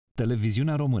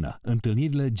Televiziunea Română,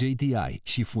 întâlnirile JTI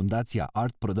și Fundația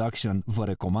Art Production vă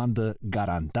recomandă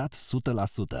Garantat 100%.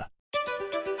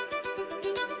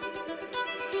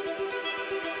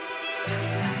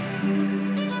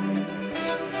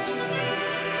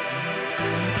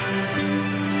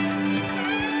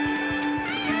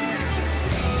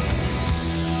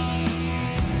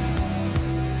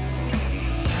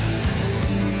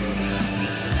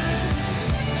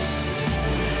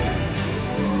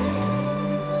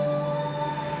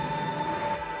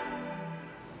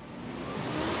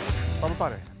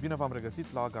 Salutare! Bine v-am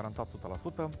regăsit la Garantat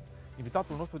 100%.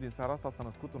 Invitatul nostru din seara asta s-a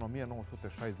născut în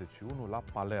 1961 la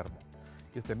Palermo.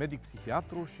 Este medic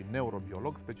psihiatru și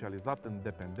neurobiolog specializat în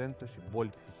dependență și boli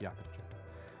psihiatrice.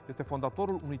 Este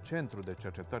fondatorul unui centru de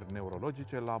cercetări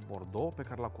neurologice la Bordeaux, pe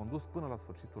care l-a condus până la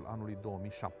sfârșitul anului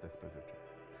 2017.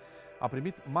 A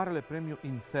primit Marele Premiu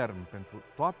INSERM pentru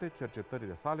toate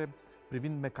cercetările sale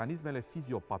privind mecanismele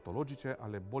fiziopatologice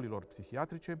ale bolilor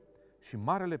psihiatrice și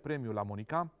Marele Premiu la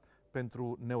Monica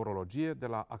pentru neurologie de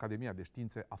la Academia de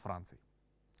Științe a Franței.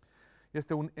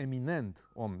 Este un eminent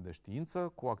om de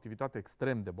știință cu o activitate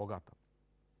extrem de bogată.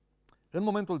 În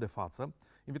momentul de față,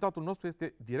 invitatul nostru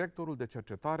este directorul de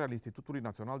cercetare al Institutului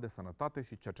Național de Sănătate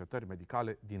și Cercetări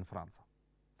Medicale din Franța.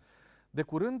 De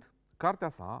curând, cartea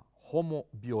sa, Homo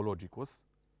Biologicus,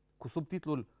 cu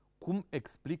subtitlul Cum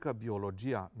explică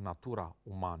biologia natura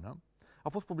umană, a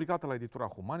fost publicată la editura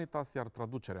Humanitas, iar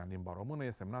traducerea în limba română e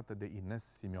semnată de Ines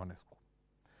Simionescu.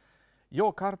 E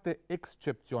o carte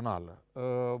excepțională.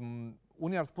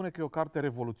 Unii ar spune că e o carte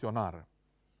revoluționară.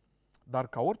 Dar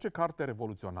ca orice carte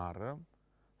revoluționară,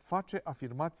 face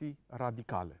afirmații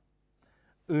radicale.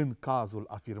 În cazul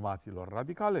afirmațiilor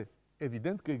radicale,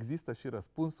 evident că există și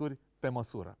răspunsuri pe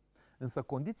măsură. Însă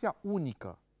condiția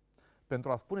unică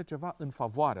pentru a spune ceva în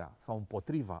favoarea sau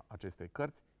împotriva acestei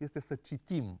cărți este să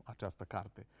citim această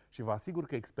carte. Și vă asigur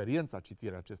că experiența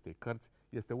citirii acestei cărți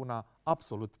este una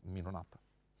absolut minunată.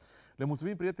 Le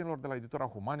mulțumim prietenilor de la editura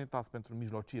Humanitas pentru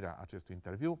mijlocirea acestui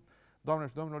interviu. Doamne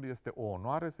și domnilor, este o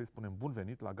onoare să-i spunem bun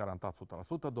venit la Garantat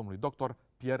 100% domnului dr.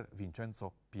 Pier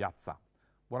Vicenzo Piazza.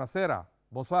 Buonasera,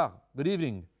 bonsoir, good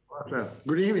evening.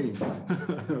 Good evening.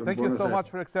 Thank you so much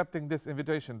for accepting this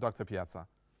invitation, Dr. Piazza.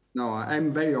 No,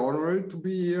 I'm very honored to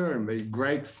be here. I'm very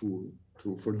grateful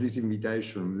for this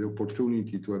invitation, the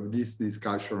opportunity to have this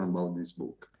discussion about this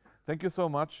book. Thank you so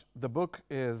much. The book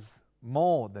is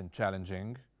more than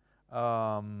challenging.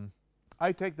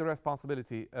 I take the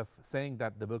responsibility of saying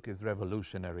that the book is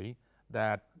revolutionary,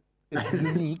 that it's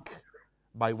unique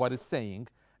by what it's saying,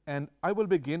 and I will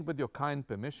begin, with your kind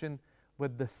permission,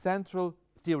 with the central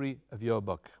theory of your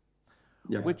book,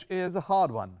 which is a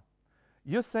hard one.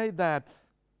 You say that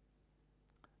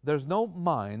there's no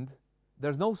mind,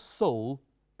 there's no soul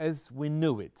as we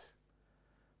knew it.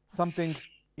 Something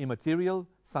immaterial,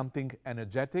 something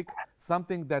energetic,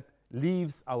 something that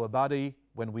leaves our body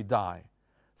when we die.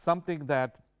 Something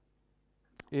that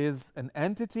is an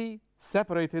entity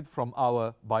separated from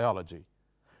our biology.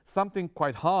 Something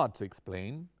quite hard to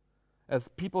explain, as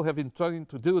people have been trying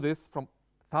to do this from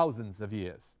thousands of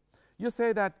years. You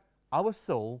say that our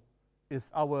soul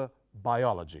is our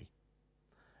biology.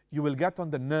 You will get on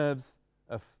the nerves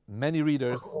of many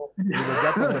readers. You will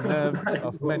get on the nerves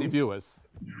of many viewers.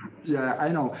 Yeah, I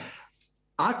know.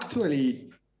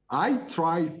 Actually, I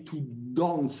try to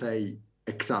don't say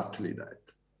exactly that,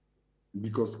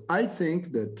 because I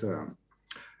think that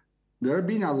there have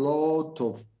been a lot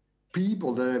of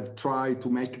people that have tried to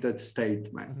make that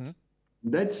statement.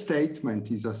 Mm-hmm. That statement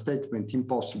is a statement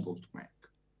impossible to make.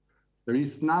 There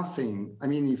is nothing. I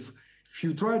mean, if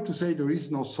you try to say there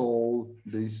is no soul,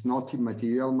 there is not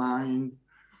immaterial mind,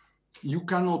 you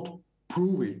cannot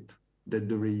prove it that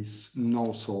there is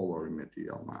no soul or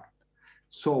immaterial mind.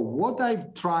 So what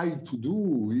I've tried to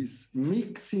do is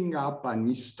mixing up an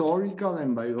historical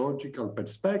and biological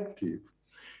perspective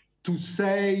to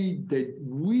say that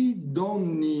we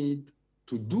don't need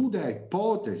to do the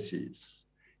hypothesis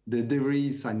that there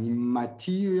is an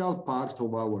immaterial part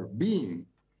of our being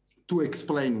to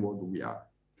explain what we are.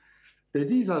 That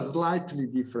is a slightly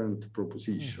different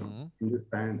proposition in the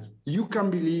sense you can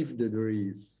believe that there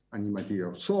is an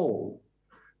immaterial soul.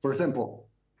 For example,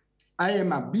 I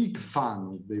am a big fan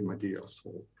of the immaterial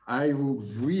soul. I would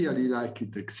really like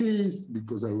it exists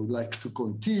because I would like to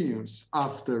continue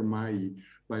after my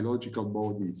biological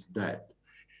body is dead.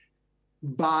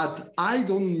 But I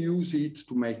don't use it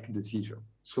to make decisions.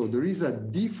 So there is a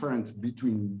difference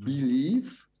between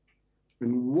belief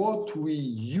and what we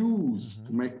use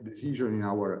to make decisions in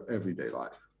our everyday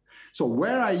life. So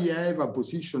where I have a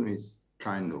position is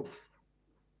kind of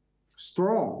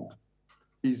strong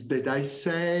is that I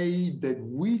say that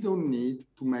we don't need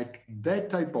to make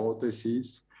that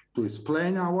hypothesis to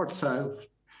explain ourselves,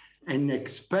 and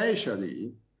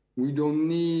especially we don't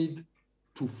need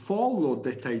to follow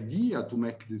that idea to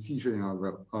make decisions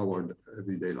in our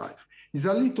everyday life. It's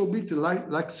a little bit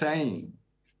like saying,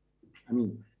 I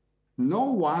mean, no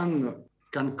one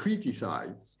can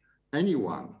criticize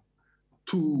anyone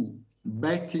to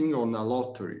betting on a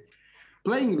lottery.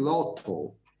 Playing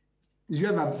lotto, you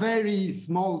have a very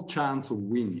small chance of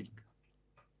winning.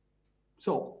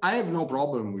 So I have no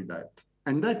problem with that.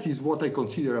 And that is what I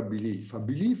consider a belief. A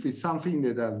belief is something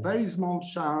that has a very small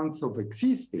chance of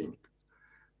existing,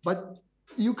 but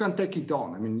you can take it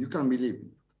on. I mean, you can believe it.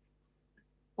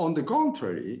 On the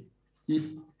contrary,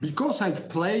 because I've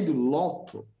played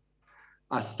lotto,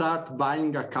 I start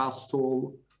buying a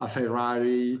castle, a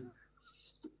Ferrari,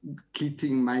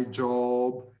 quitting my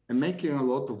job, and making a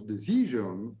lot of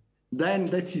decisions, then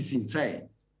that is insane.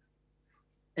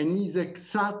 And it's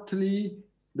exactly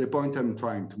the point I'm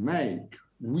trying to make.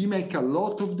 We make a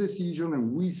lot of decisions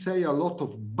and we say a lot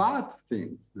of bad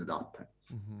things that happen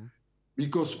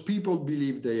because people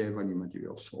believe they have an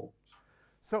immaterial soul.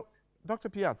 So, Dr.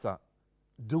 Piazza,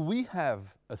 do we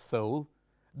have a soul?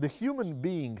 The human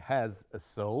being has a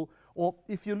soul? Or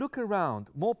if you look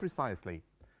around more precisely,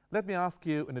 let me ask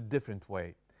you in a different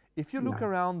way. If you look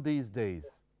around these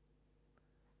days,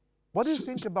 what do you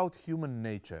think about human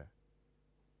nature?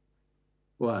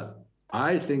 Well,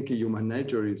 I think human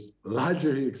nature is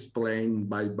largely explained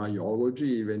by biology,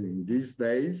 even in these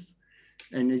days.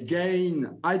 And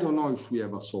again, I don't know if we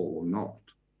have a soul or not.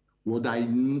 What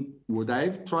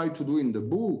I've tried to do in the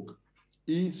book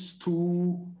is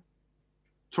to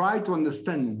try to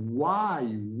understand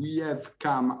why we have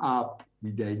come up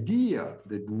with the idea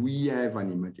that we have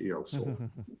an immaterial soul,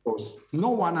 because no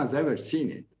one has ever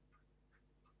seen it.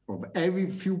 Of every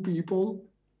few people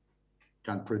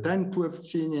can pretend to have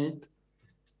seen it,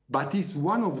 but it's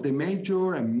one of the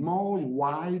major and more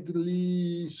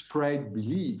widely spread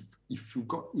belief. If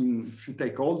you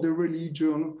take all the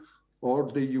religion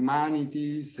or the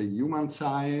humanities, the human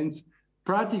science,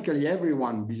 practically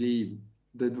everyone believes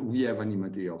that we have an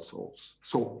immaterial soul.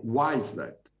 So why is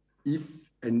that?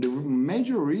 And the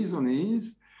major reason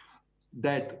is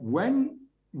that human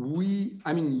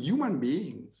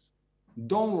beings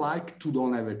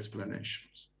don't have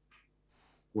explanations.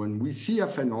 When we see a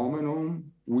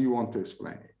phenomenon, we want to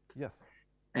explain it. Yes.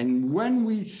 And when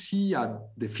we see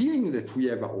the feeling that we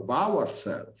have of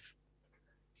ourselves,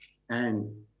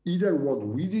 and either what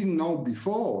we didn't know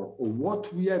before or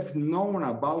what we have known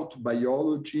about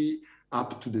biology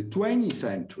up to the 20th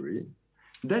century,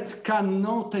 that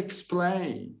cannot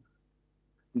explain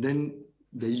the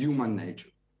human nature.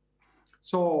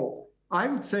 So I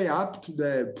would say up to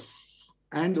the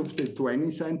end of the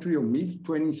 20th century or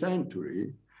mid-20th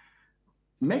century,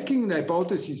 making the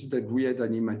hypothesis that we had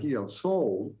an immaterial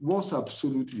soul was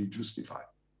absolutely justified.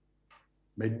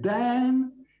 But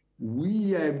then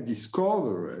we have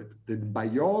discovered that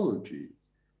biology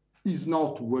is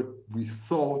not what we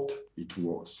thought it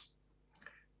was.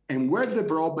 And where the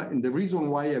problem, and the reason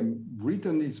why I've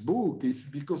written this book is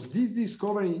because this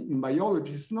discovery in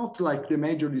biology is not like the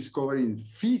major discovery in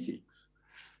physics.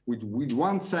 With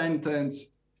one sentence,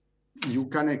 you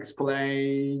can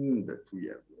explain that we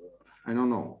have, I don't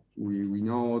know, we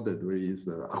know that there is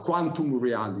a quantum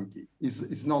reality.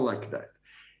 It's not like that.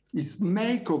 It's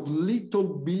made of little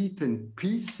bits and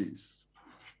pieces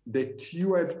that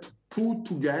you have to put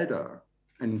together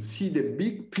and see the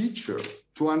big picture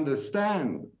to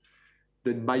understand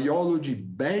that biology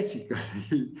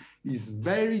basically is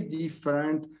very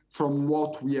different from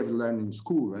what we have learned in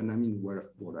school. And I mean,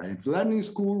 what I have learned in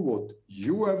school, what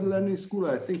you have learned in school,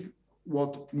 I think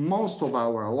what most of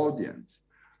our audience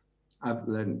have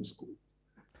learned in school.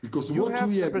 Because you what have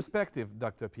we the have... perspective,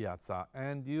 Dr. Piazza,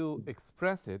 and you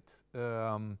express it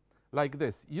like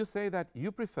this. You say that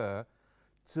you prefer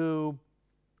to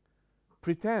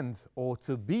pretend or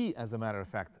to be, as a matter of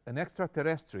fact, an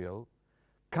extraterrestrial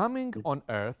coming on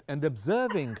Earth and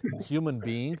observing the human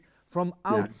being from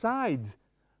outside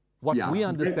what we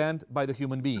understand by the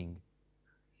human being.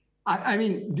 I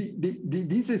mean,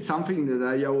 this is something that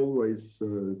I always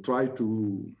try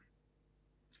to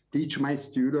teach my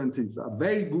students. It's a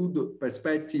very good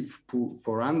perspective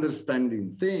for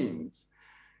understanding things,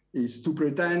 is to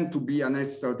pretend to be an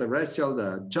extraterrestrial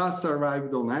that just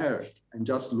arrived on Earth and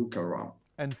just look around.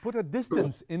 And put a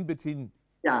distance in between.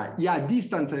 Yeah,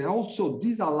 distance. And also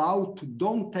this allows to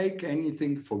don't take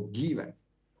anything for given.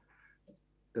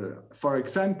 For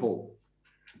example,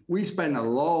 we spend a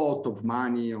lot of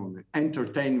money on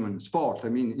entertainment, sport. I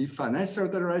mean, if an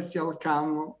extraterrestrial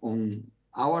comes on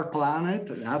our planet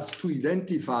has to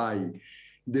identify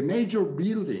the major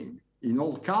building in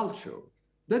all culture,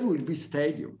 that will be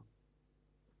stadium.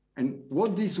 And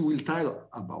what this will tell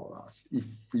about us, if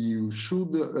you should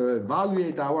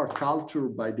evaluate our culture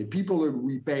by the people that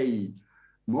we pay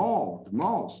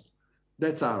most,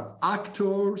 that are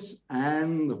actors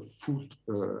and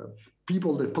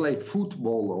people that play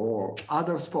football or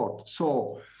other sports.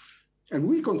 So, and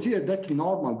we consider that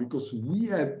normal because we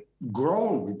have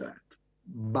grown with that.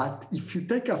 But if you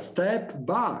take a step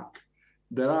back,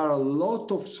 there are a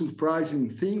lot of surprising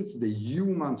things that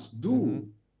humans do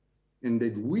and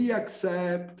that we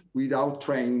accept without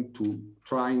trying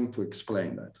to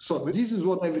explain that. So this is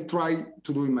what I will try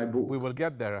to do in my book. We will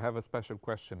get there. I have a special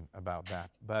question about that.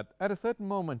 But at a certain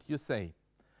moment you say,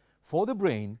 for the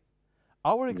brain,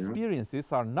 our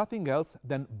experiences are nothing else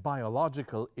than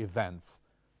biological events.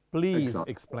 Please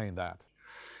explain that.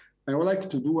 I would like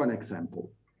to do an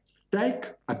example. Take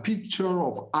a picture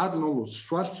of Arnold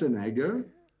Schwarzenegger.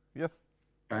 Yes.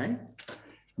 Okay.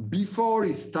 Before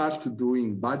he started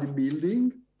doing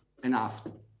bodybuilding and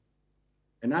after.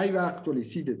 And I actually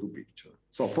see the two pictures.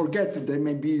 So forget that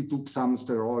maybe he took some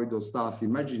steroid or stuff.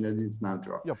 Imagine that it's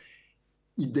natural. Yep.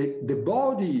 The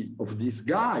body of this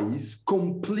guy is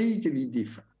completely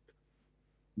different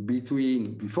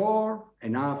between before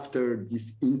and after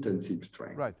this intensive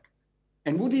training. Right.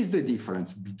 And what is the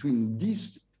difference between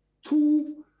these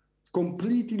two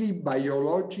completely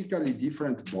biologically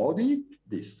different body?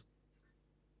 This.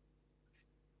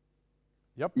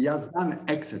 Yep. He has done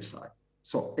exercise.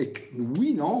 So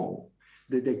we know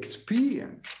that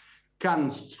experience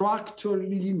can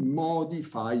structurally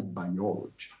modify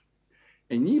biology.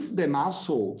 And if the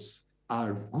muscles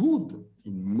are good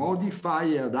in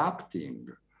modifying, adapting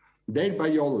their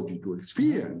biology to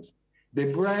experience,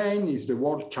 the brain is the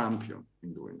world champion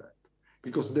in doing that.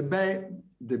 Because the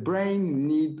brain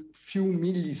needs few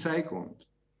milliseconds,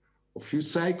 a few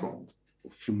seconds, a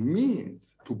few minutes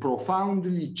to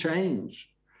profoundly change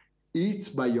its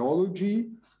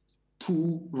biology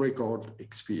to record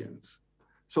experience.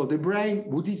 So the brain,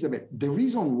 the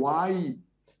reason why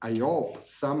I hope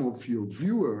some of your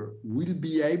viewers will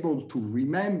be able to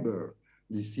remember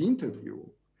this interview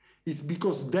is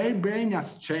because their brain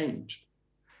has changed.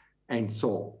 And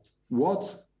so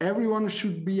what everyone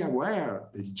should be aware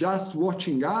that just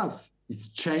watching us is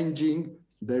changing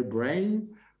their brain,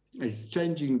 is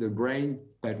changing the brain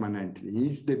permanently.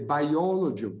 It's the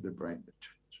biology of the brain that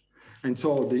changes. And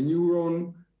so the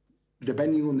neuron,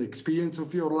 depending on the experience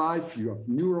of your life, you have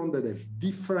neurons that have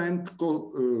different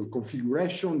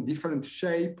configuration, different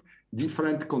shape,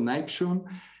 different connection.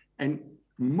 And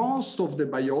most of the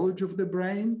biology of the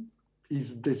brain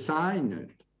is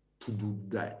designed to do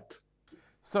that.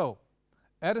 So,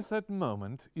 at a certain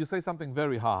moment, you say something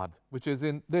very hard, which is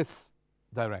in this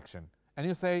direction. And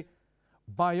you say,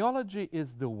 biology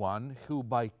is the one who,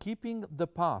 by keeping the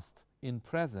past in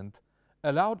present,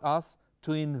 allowed us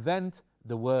to invent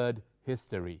the word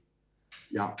history.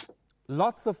 Yeah.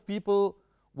 Lots of people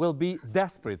will be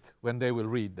desperate when they will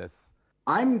read this.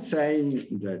 I'm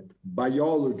saying that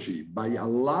biology, by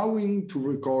allowing to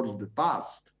record the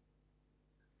past,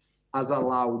 has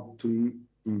allowed to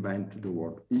invent the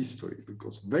word history.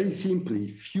 Because very simply,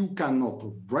 if you cannot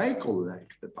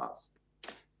recollect the past,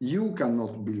 you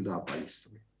cannot build up a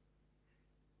history.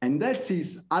 And that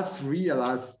is as real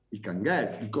as it can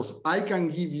get, because I can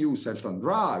give you certain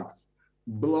drugs,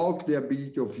 block the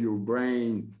ability of your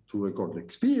brain to record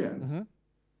experience,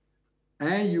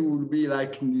 and you will be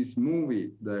like in this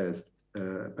movie, the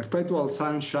perpetual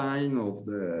sunshine of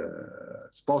the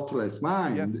spotless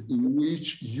mind, in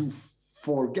which you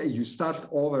forget, you start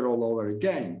all over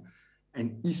again,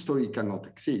 and history cannot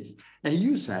exist. And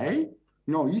you say,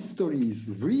 no, history is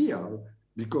real,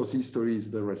 because history is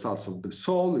the results of the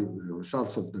soul, the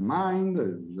results of the mind,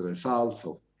 the results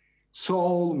of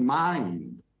soul,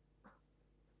 mind.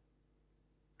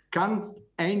 Can't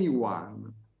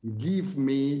anyone give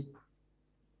me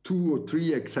 2 or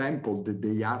 3 examples that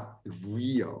they are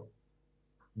real?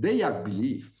 They are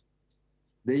belief.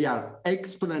 They are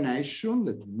explanation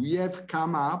that we have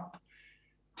come up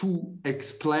to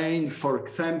explain, for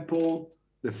example,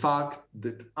 the fact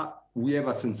that we have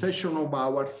a sensation of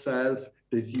ourselves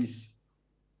that is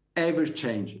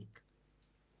ever-changing.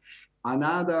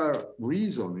 Another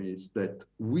reason is that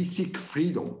we seek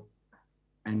freedom,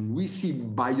 and we see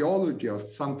biology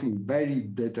as something very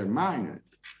determined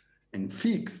and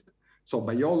fixed. So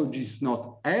biology is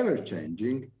not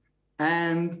ever-changing,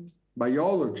 and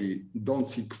biology don't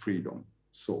seek freedom.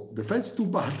 So the first 2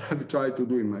 parts I've tried to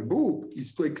do in my book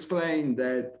is to explain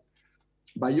that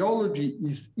biology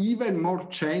is even more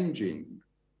changing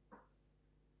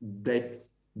that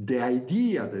the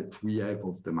idea that we have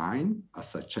of the mind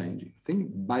as a changing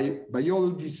thing,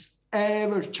 biology is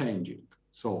ever changing.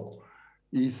 So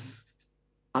is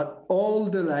at all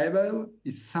the level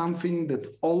is something that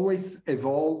always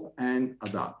evolve and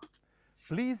adapt.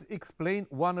 Please explain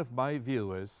one of my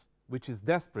viewers, which is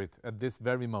desperate at this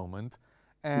very moment,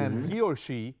 and he or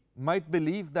she might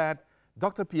believe that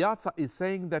Dr. Piazza is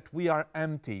saying that we are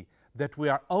empty, that we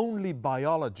are only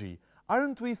biology.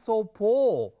 Aren't we so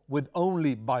poor with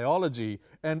only biology?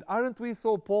 And aren't we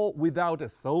so poor without a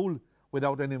soul,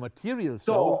 without any material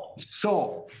soul?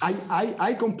 So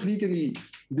I completely,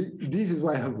 this is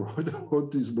why I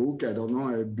wrote this book. I don't know,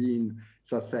 I've been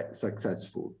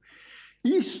successful.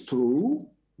 It's true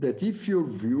that if your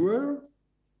viewer,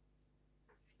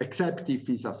 except if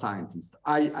he's a scientist,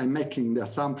 I'm making the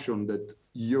assumption that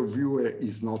your viewer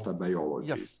is not a biologist.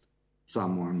 Yes.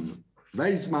 Someone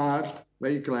very smart,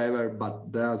 very clever,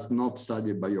 but does not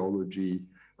study biology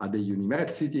at the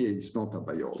university, and is not a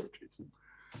biologist.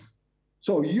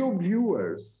 So your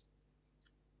viewers,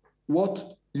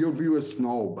 what your viewers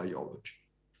know biology,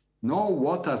 know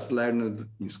what has learned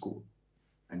in school.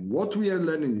 And what we have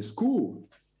learned in school,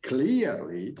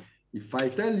 clearly, if I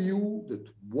tell you that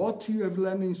what you have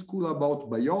learned in school about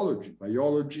biology,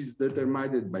 biology is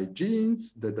determined by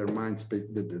genes, that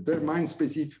determine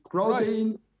specific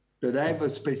protein, that have a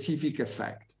specific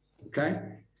effect,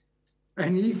 okay?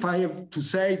 And if I have to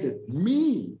say that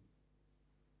me,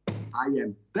 I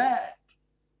am that,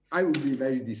 I would be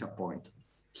very disappointed.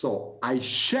 So I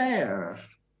share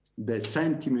the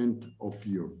sentiment of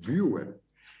your viewer.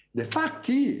 The fact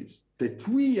is that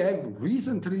we have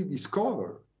recently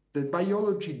discovered that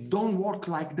biology don't work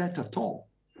like that at all.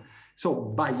 So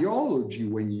biology,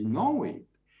 when you know it,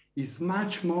 is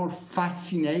much more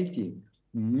fascinating,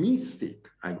 mystic,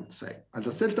 I would say. At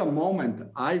a certain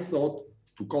moment, I thought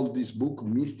to call this book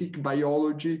Mystic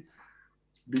Biology,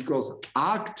 because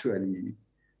actually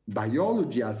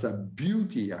biology has a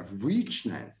beauty, a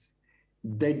richness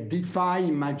that defy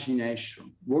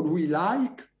imagination. What we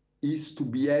like is to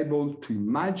be able to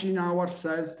imagine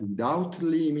ourselves without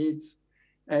limits,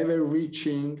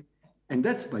 ever-reaching, and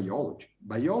that's biology.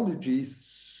 Biology is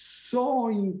so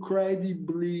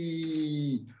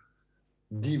incredibly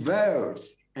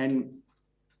diverse, and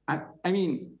I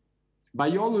mean,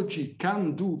 biology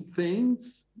can do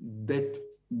things that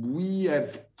we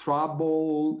have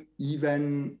trouble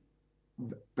even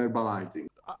verbalizing.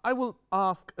 I will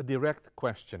ask a direct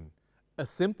question, a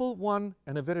simple one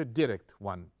and a very direct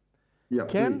one. Yeah,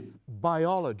 can please.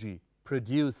 biology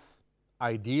produce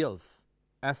ideals,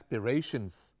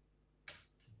 aspirations?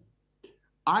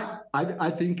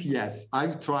 I think yes.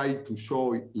 I've tried to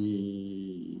show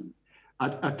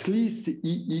at least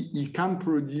it can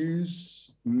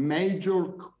produce major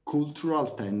cultural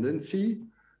tendency,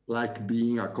 like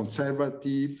being a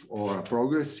conservative or a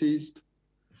progressist,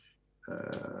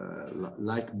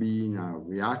 like being a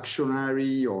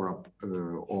reactionary or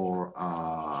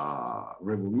a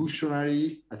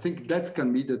revolutionary. I think that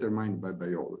can be determined by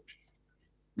biology.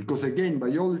 Because again,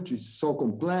 biology is so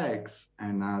complex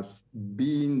and has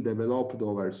been developed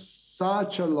over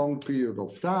such a long period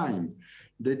of time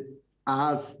that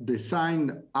has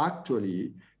designed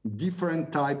actually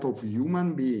different type of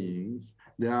human beings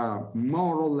that are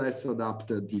more or less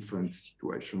adapted to different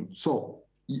situations. So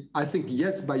I think,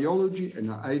 yes, biology,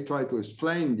 and I try to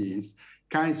explain this,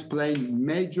 can explain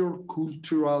major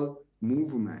cultural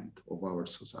movement of our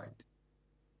society.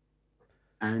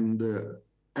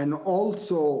 And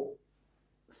also,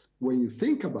 when you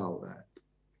think about that,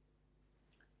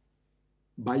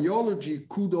 biology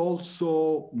could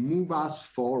also move us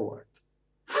forward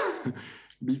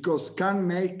because can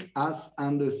make us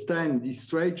understand this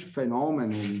strange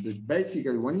phenomenon that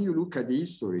basically, when you look at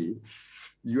history,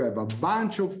 you have a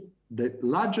bunch of the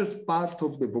largest part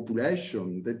of the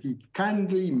population that it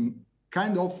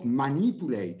kind of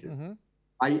manipulated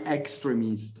by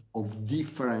extremists of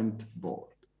different boards.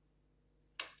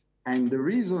 And the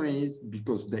reason is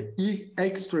because the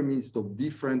extremists of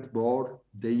different boards,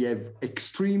 they have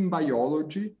extreme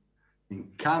biology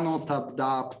and cannot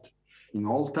adapt in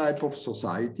all type of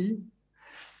society.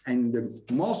 And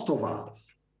most of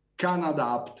us can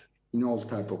adapt in all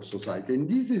type of society. And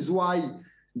this is why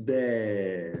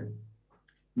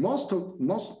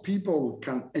most people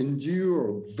can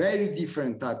endure very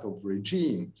different type of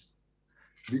regimes,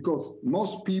 because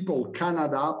most people can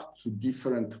adapt to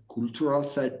different cultural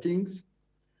settings,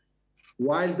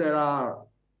 while there are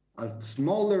a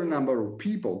smaller number of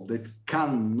people that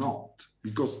cannot,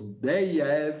 because they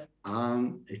have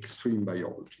an extreme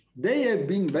biology. They have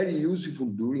been very useful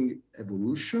during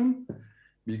evolution,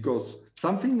 because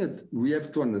something that we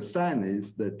have to understand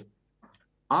is that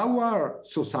our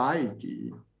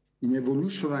society, in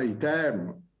evolutionary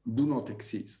terms, do not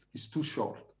exist. It's too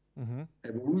short. Mm-hmm.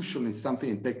 Evolution is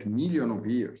something that takes millions of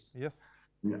years. Yes.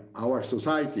 Yeah, our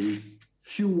society is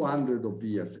few hundred of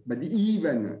years. But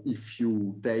even if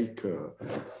you take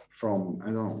from, I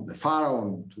don't know, the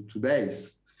pharaoh to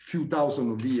today's few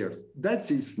thousand of years, that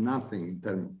is nothing in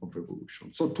terms of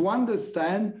evolution. So to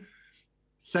understand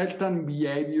certain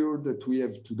behavior that we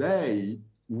have today,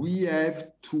 we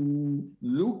have to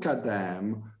look at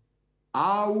them,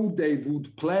 how they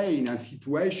would play in a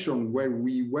situation where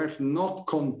we were not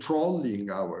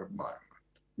controlling our environment.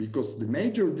 Because the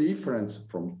major difference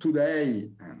from today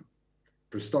and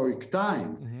prehistoric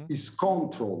time is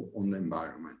control on the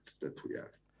environment that we have.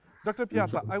 Dr.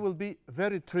 Piazza, I will be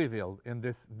very trivial in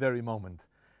this very moment.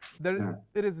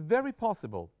 It is very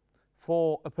possible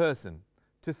for a person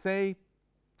to say,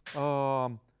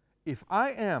 if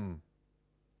I am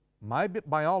my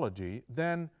biology,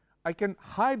 then I can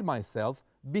hide myself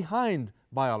behind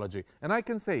biology. And I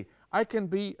can say, I can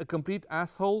be a complete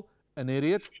asshole, an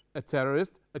idiot, a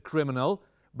terrorist, a criminal,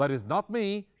 but it's not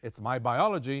me, it's my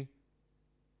biology.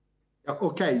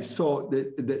 Okay, so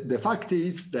the fact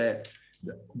is that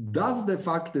does the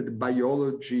fact that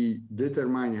biology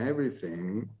determine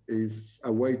everything is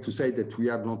a way to say that we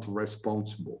are not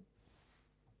responsible?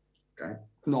 Okay,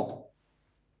 no.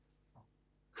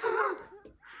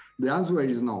 The answer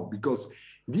is no, because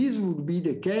this would be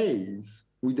the case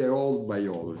with the old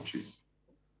biology,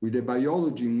 with the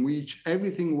biology in which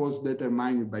everything was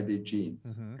determined by the genes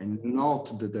and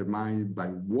not determined by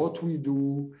what we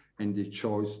do and the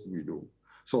choice we do.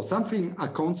 So a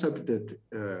concept that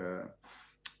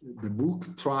the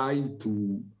book tried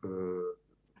to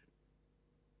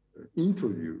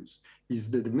introduce is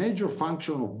that the major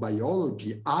function of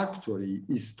biology actually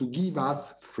is to give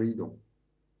us freedom.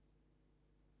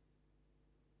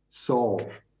 So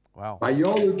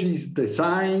biology is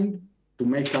designed to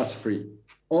make us free.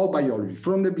 All biology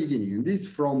from the beginning, and this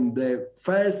from the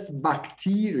first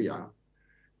bacteria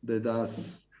that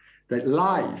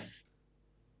life,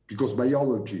 because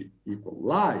biology equals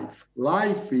life.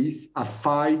 Life is a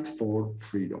fight for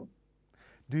freedom.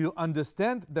 Do you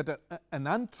understand that an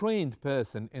untrained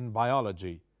person in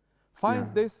biology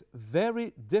finds this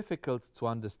very difficult to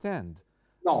understand?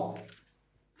 No.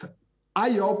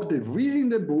 I hope that reading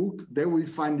the book, they will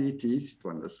find it easy to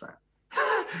understand.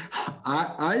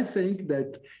 I think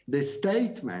that the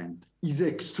statement is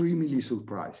extremely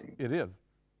surprising. It is.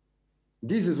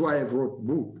 This is why I wrote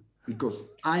the book, because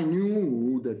I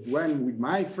knew that when with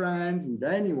my friends, with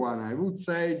anyone, I would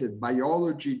say that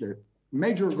biology, the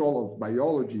major goal of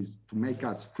biology is to make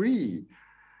us free,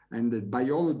 and that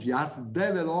biology has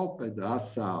developed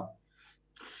as a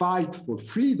fight for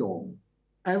freedom.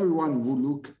 Everyone would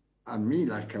look at me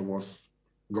like I was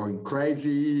going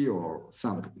crazy or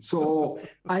something. So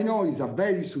I know it's a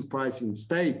very surprising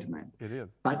statement. It is.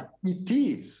 But it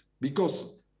is,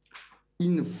 because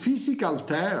in physical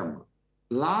terms,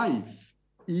 life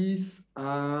is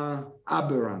an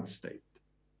aberrant state.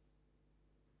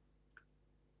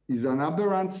 It's an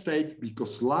aberrant state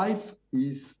because life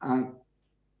is an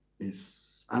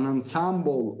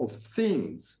ensemble of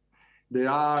things that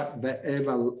have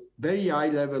a very high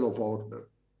level of order.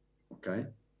 Okay?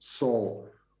 So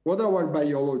what our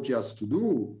biology has to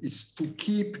do is to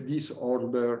keep this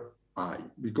order high,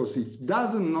 because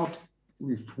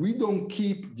if we don't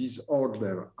keep this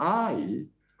order high,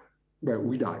 well,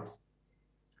 we die.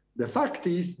 The fact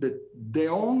is that the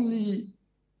only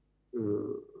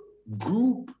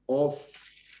group of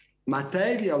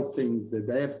material things that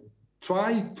have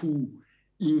tried to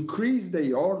increase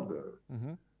the order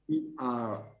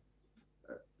are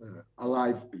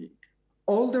alive beings.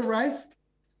 All the rest,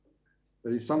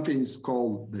 there is something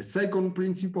called the second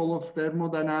principle of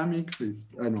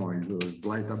thermodynamics. I know it's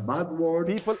like a bad word.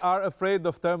 People are afraid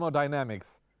of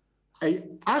thermodynamics.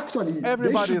 Actually,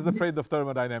 everybody is afraid of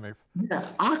thermodynamics. Yeah,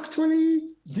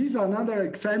 actually, this is another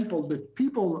example that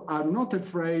people are not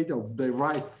afraid of the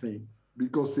right things.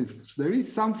 Because if there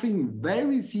is something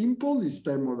very simple, it's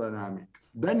thermodynamics.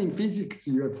 Then in physics,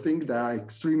 you have things that are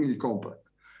extremely complex.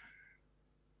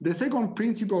 The second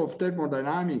principle of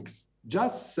thermodynamics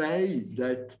just say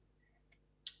that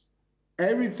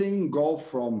everything goes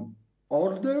from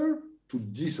order to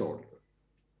disorder,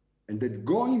 and that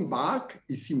going back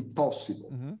is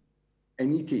impossible,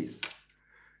 and it is.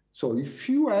 So if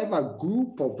you have a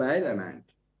group of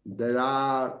elements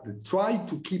that try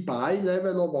to keep a high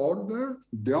level of order,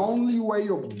 the only way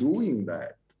of doing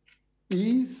that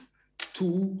is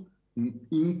to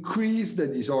increase the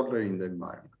disorder in the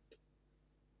environment.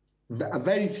 A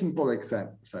very simple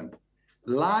example.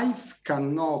 Life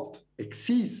cannot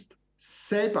exist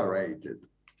separated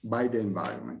by the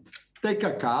environment. Take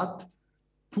a cat,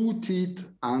 put it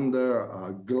under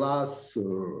a glass,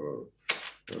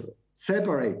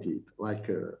 separate it, like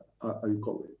how you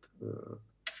call it,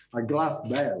 a glass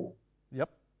bell. Yep.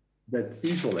 That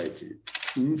isolates it.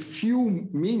 In few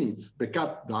minutes, the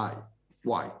cat dies.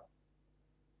 Why?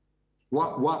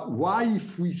 Why,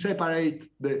 if we separate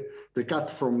the cat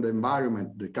from the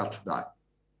environment, the cat dies?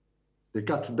 The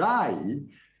cat dies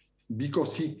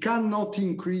because he cannot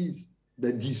increase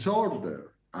the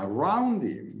disorder around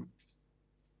him.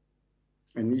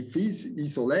 And if he's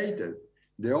isolated,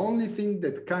 the only thing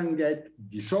that can get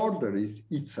disorder is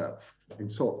itself.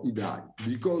 And so he dies.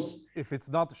 Because if it's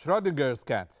not Schrödinger's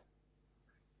cat.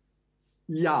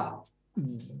 Yeah,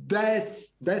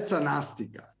 that's a nasty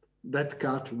cat. That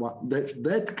cat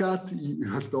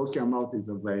you're talking about is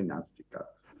a very nasty cat.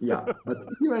 Yeah, but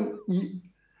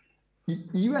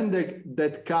even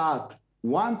that cat,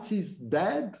 once he's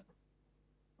dead,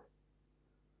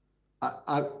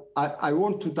 I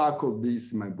want to tackle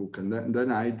this in my book, and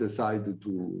then I decided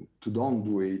to don't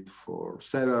do it for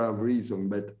several reasons.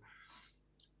 But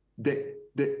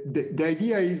the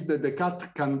idea is that the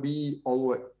cat can be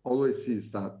always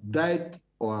is a dead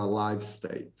or alive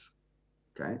state,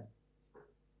 okay?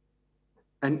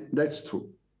 And that's true.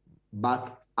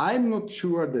 But I'm not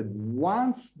sure that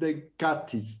once the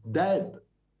cat is dead,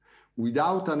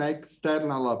 without an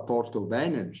external apport of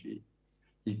energy,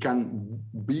 it can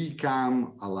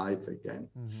become alive again,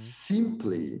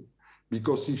 simply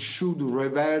because it should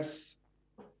reverse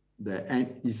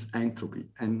its entropy,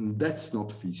 and that's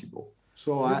not feasible.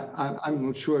 So I'm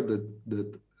not sure that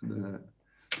the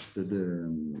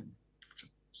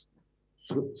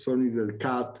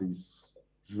cat is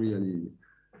really.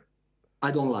 I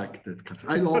don't like that cat.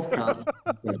 I love cats.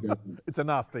 It's a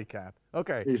nasty cat.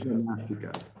 Okay. It's a nasty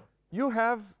cat. You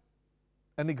have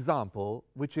an example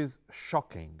which is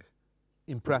shocking,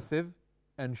 impressive,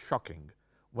 and shocking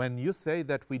when you say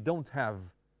that we don't have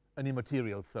an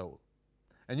immaterial soul.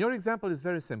 And your example is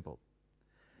very simple.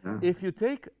 Yeah. If you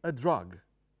take a drug,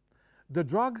 the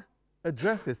drug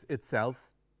addresses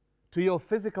itself to your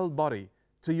physical body,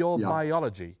 to your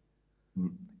biology.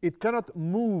 It cannot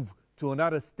move to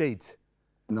another state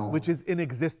which is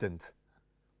inexistent.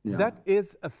 Yeah. That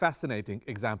is a fascinating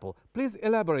example. Please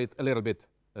elaborate a little bit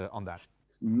on that.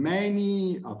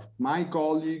 Many of my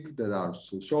colleagues that are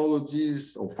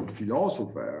sociologists or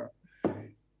philosophers,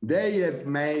 they have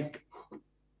made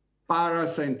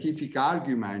parascientific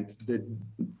argument that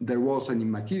there was an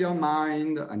immaterial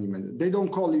mind. They don't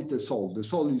call it the soul. The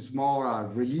soul is more a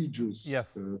religious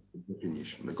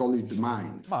definition. They call it the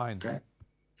mind. Mind. Okay?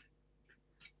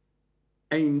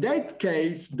 And in that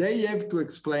case, they have to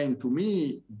explain to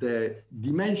me the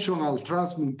dimensional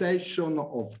transmutation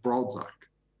of Prozac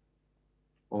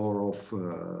or of,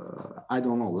 I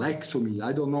don't know, Lexomil.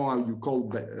 I don't know how you call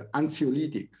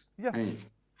anxiolytics. Yes. And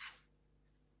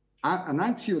an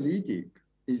anxiolytic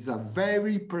is a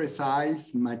very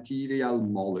precise material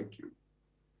molecule.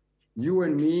 You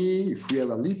and me, if we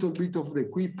have a little bit of the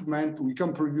equipment, we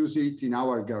can produce it in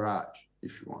our garage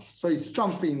if you want. So it's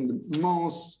something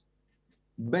most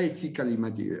basically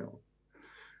material.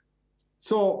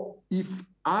 So if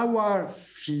our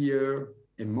fear,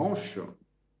 emotion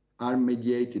are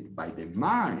mediated by the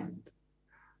mind,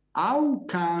 how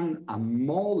can a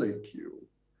molecule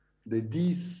that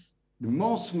is the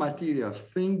most material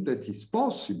thing that is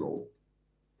possible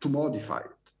to modify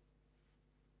it?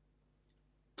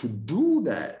 To do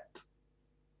that,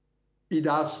 it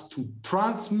has to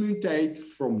transmutate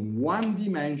from one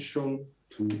dimension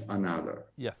to another.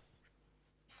 Yes.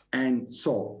 And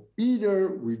so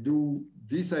either we do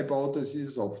this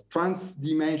hypothesis of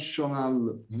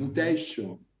transdimensional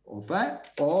mutation of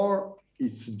that, or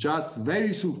it's just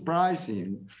very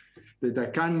surprising that I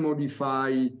can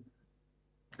modify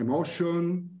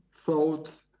emotion,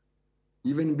 thought,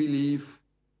 even belief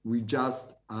with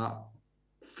just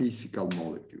physical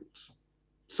molecules.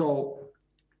 So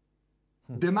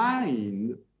the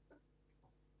mind,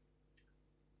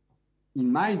 in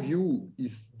my view,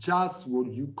 is just what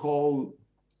you call,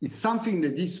 it's something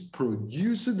that is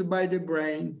produced by the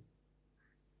brain,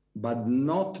 but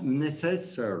not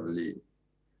necessarily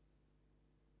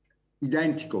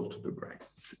identical to the brain.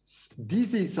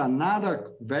 This is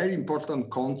another very important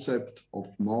concept of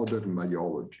modern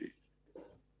biology,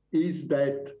 is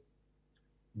that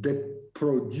the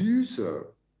producer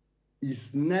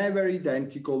is never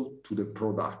identical to the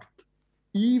product.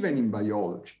 Even in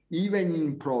biology, even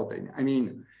in protein. I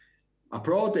mean, a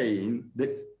protein,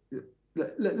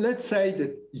 let's say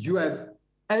that you have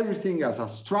everything has a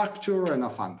structure and a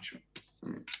function. I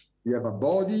mean, you have a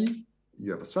body,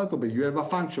 you have a structure, but you have a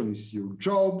function. It's your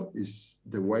job, it's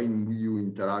the way you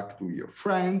interact with your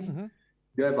friends. Mm-hmm.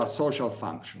 You have a social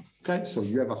function, okay? So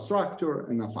you have a structure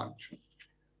and a function.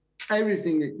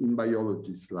 Everything in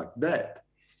biology is like that.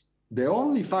 The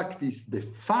only fact is the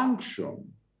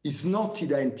function is not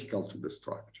identical to the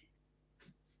structure.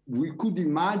 We could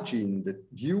imagine that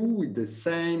you with the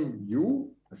same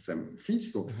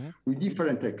physical, mm-hmm. with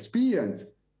different experience,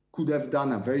 could have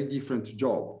done a very different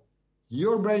job.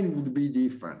 Your brain would be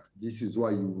different. This is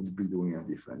why you would be doing a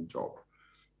different job.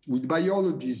 With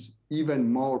biology, it's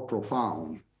even more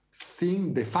profound.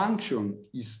 The function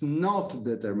is not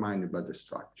determined by the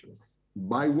structure.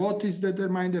 By what is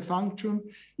determined the function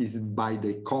is by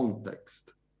the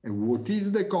context. And what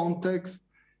is the context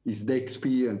is the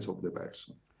experience of the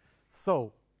person.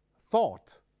 So,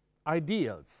 thought,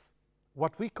 ideals,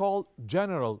 what we call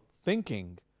general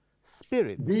thinking,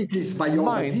 spirit, this is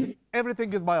biology. Mind,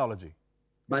 everything is biology.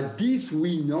 But this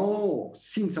we know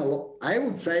since a lot. I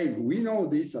would say we know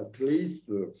this at least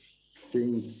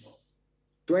since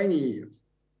 20 years,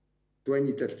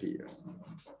 20, 30 years.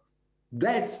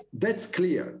 That's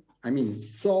clear. I mean,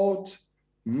 thought,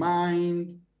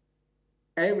 mind,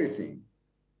 everything.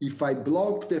 If I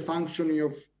block the functioning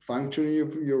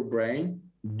of your brain,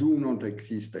 do not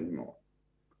exist anymore.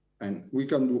 And we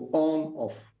can do on,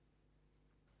 off.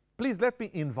 Please let me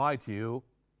invite you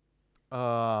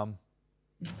in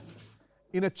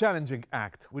a challenging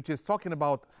act, which is talking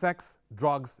about sex,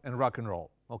 drugs, and rock and roll,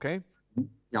 okay?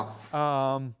 Yeah.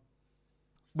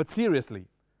 But seriously,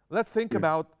 let's think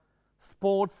about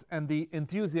sports and the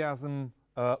enthusiasm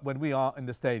when we are in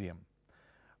the stadium.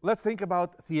 Let's think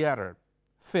about theater,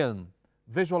 film,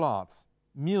 visual arts,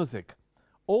 music,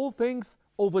 all things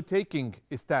overtaking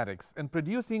aesthetics and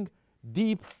producing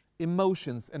deep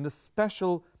emotions and a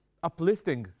special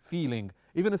uplifting feeling,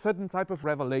 even a certain type of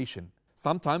revelation.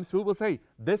 Sometimes we will say,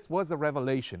 this was a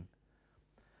revelation.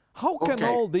 How can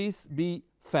all these be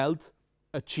felt,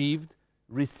 achieved,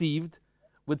 received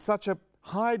with such a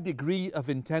high degree of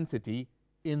intensity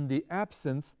in the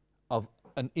absence of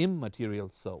an immaterial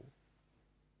soul?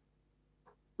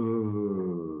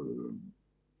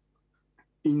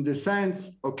 In the sense,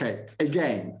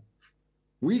 again,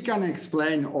 we can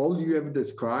explain all you have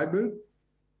described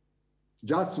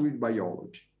just with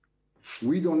biology.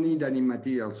 We don't need an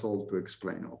immaterial soul to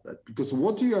explain all that, because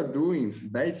what you are doing,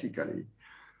 basically,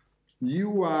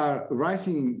 you are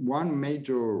raising one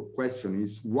major question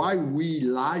is why we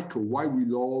like or why we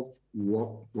love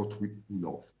what we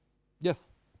love. Yes.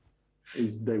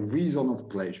 Is the reason of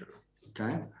pleasure,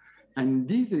 okay? And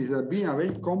this is been a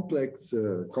very complex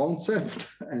concept,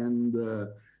 and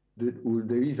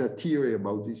there is a theory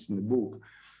about this in the book.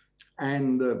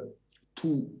 And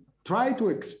to try to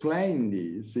explain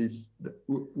this is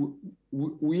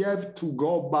we have to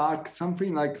go back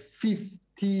something like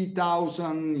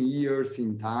 50,000 years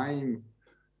in time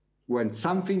when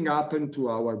something happened to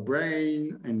our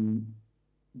brain, and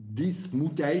this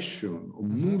mutation or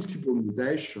multiple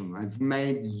mutation have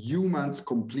made humans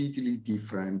completely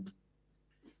different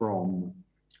from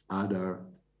other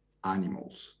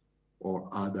animals or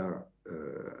other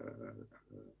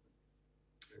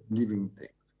living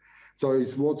things. So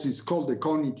it's what is called the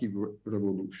cognitive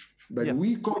revolution. But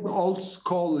we could also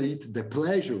call it the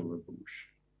pleasure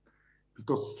revolution,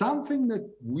 because something that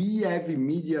we have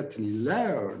immediately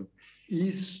learned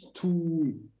is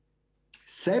to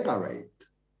separate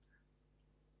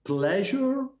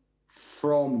pleasure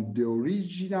from the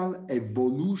original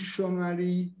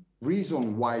evolutionary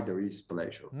reason why there is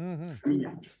pleasure. I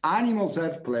mean, animals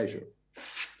have pleasure,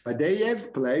 but they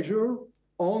have pleasure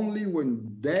only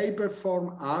when they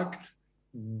perform acts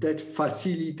that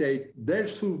facilitate their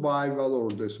survival or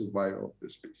the survival of the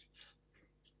species.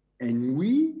 And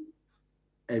we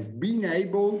have been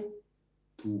able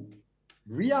to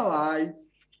realize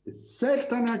that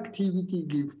certain activity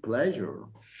gives pleasure,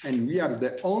 and we are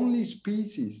the only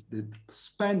species that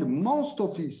spend most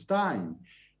of its time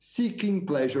seeking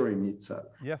pleasure in itself.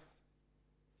 Yes.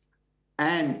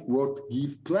 And what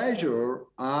gives pleasure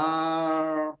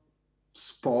are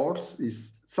sports,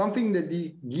 is something that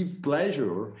gives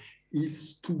pleasure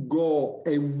is to go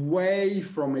away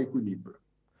from equilibrium.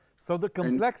 So the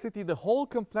complexity, the whole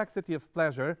complexity of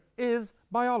pleasure is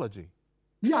biology.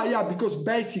 Yeah, because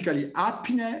basically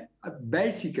happiness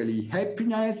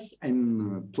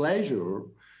and pleasure,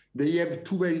 they have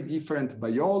two very different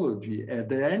biology. At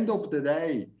the end of the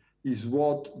day, is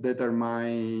what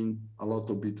determines a lot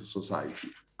of bit of society.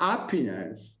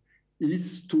 Happiness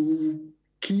is to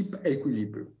keep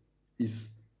equilibrium. Is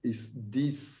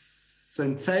this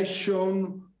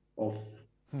sensation of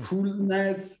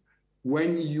fullness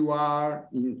when you are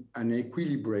in an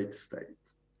equilibrated state.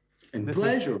 And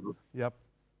pleasure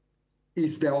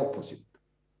is the opposite.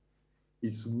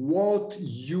 It's what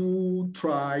you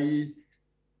try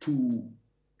to,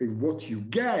 what you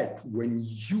get when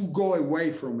you go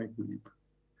away from equilibrium.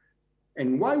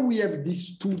 And why we have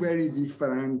these two very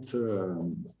different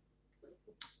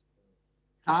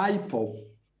type of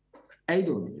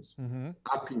hedonism,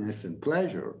 happiness and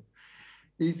pleasure,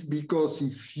 is because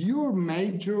if your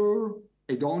major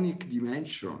hedonic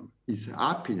dimension is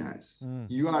happiness,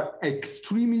 you are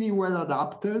extremely well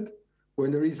adapted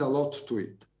when there is a lot to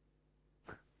it.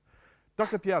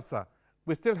 Dr. Piazza,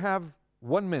 we still have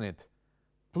 1 minute.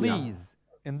 Please,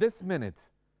 in this minute,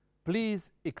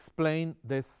 please explain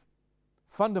this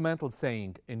fundamental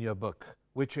saying in your book,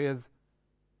 which is,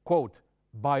 quote,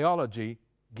 biology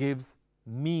gives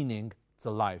meaning to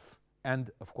life,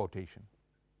 end of quotation.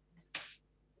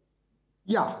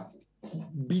 Yeah,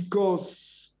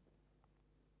 because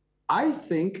I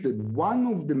think that one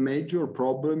of the major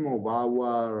problems of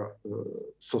our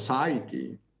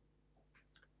society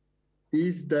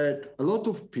is that a lot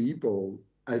of people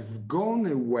have gone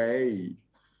away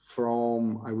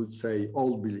from, I would say,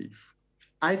 old belief.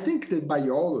 I think that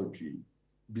biology,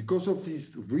 because of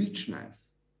its richness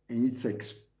and its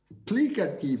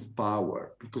explicative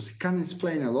power, because it can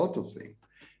explain a lot of things,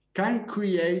 can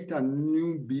create a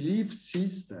new belief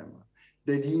system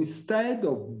that instead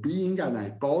of being an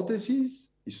hypothesis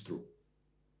is true.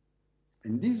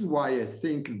 And this is why I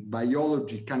think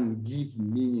biology can give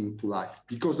meaning to life.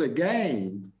 Because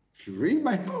again, if you read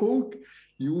my book,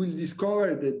 you will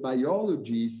discover that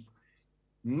biology is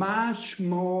much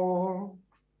more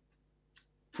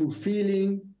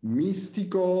fulfilling,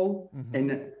 mystical, and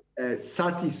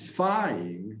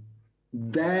satisfying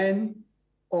than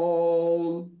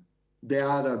all the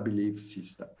other belief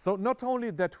systems. So not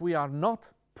only that we are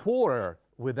not poorer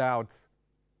without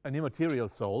an immaterial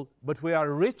soul, but we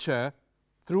are richer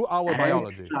through our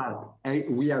biology.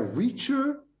 We are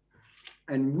richer,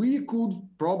 and we could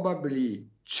probably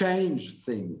change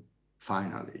things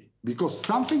finally. Because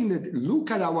something that,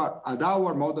 look at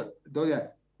our model,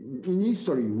 in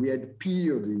history, we had a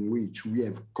period in which we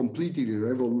have completely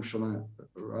revolutionized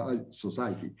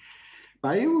society.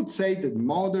 But I would say that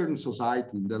modern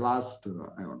society in the last,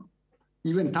 I don't know,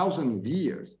 even thousands of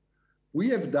years, we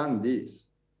have done this.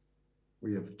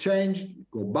 We have changed,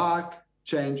 go back,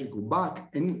 change, go back.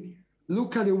 And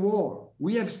look at the war.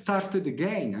 We have started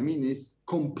again. I mean, it's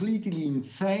completely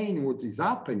insane what is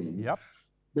happening. Yep.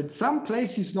 But some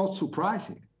places not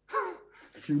surprising.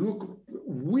 If you look,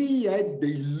 we had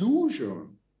the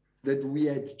illusion that we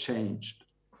had changed.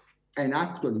 And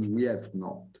actually, we have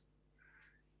not.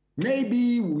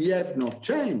 Maybe we have not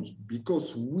changed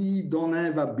because we don't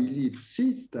have a belief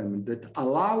system that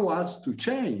allow us to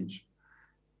change.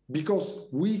 Because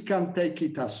we can take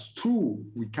it as true,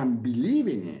 we can believe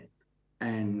in it.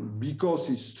 And because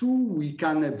it's true, we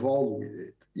can evolve with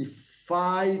it. If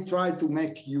I try to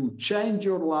make you change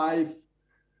your life,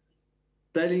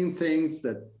 telling things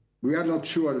that we are not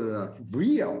sure that are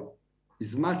real,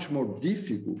 is much more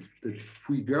difficult than if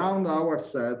we ground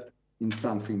ourselves in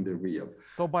something the real.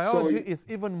 So biology is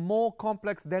even more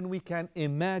complex than we can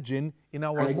imagine in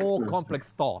our more complex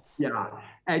thoughts. Yeah,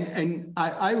 and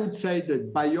I would say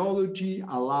that biology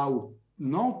allows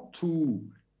not to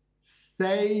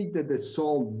say that the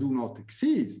soul do not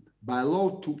exist, but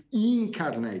allow to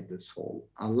incarnate the soul,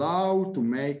 allow to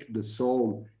make the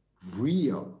soul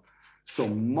real. So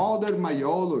modern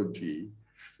biology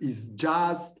is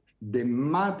just the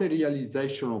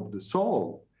materialization of the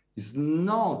soul. It's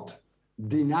not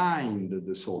denying that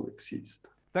the soul exists.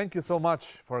 Thank you so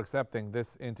much for accepting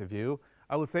this interview.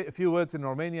 I will say a few words in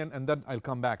Romanian and then I'll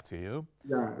come back to you.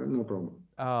 Yeah, no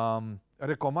problem.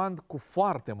 Recomand cu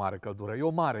foarte mare căldură. E o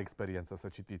mare experiență să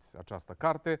citiți această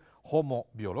carte, Homo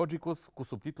Biologicus, cu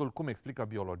subtitlul Cum explică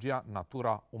biologia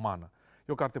natura umană.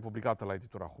 E o carte publicată la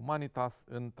Editura Humanitas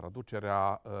în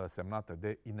traducerea semnată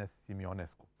de Ines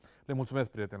Simionescu. Le mulțumesc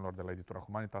prietenilor de la Editura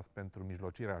Humanitas pentru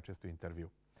mijlocirea acestui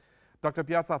interviu. Dr.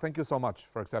 Piazza, thank you so much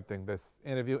for accepting this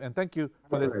interview and thank you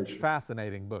for this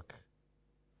fascinating book.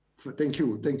 Thank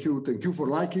you. Thank you. Thank you for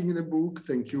liking the book.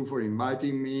 Thank you for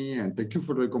inviting me and thank you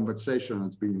for the conversation.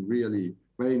 It's been really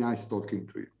very nice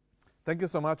talking to you. Thank you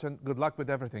so much and good luck with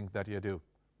everything that you do.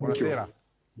 Bună seara!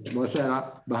 Bună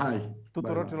seara! Bye!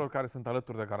 Tuturor celor care sunt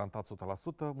alături de Garantat 100%,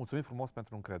 mulțumim frumos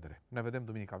pentru încredere. Ne vedem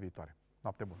duminica viitoare.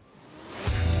 Noapte bună!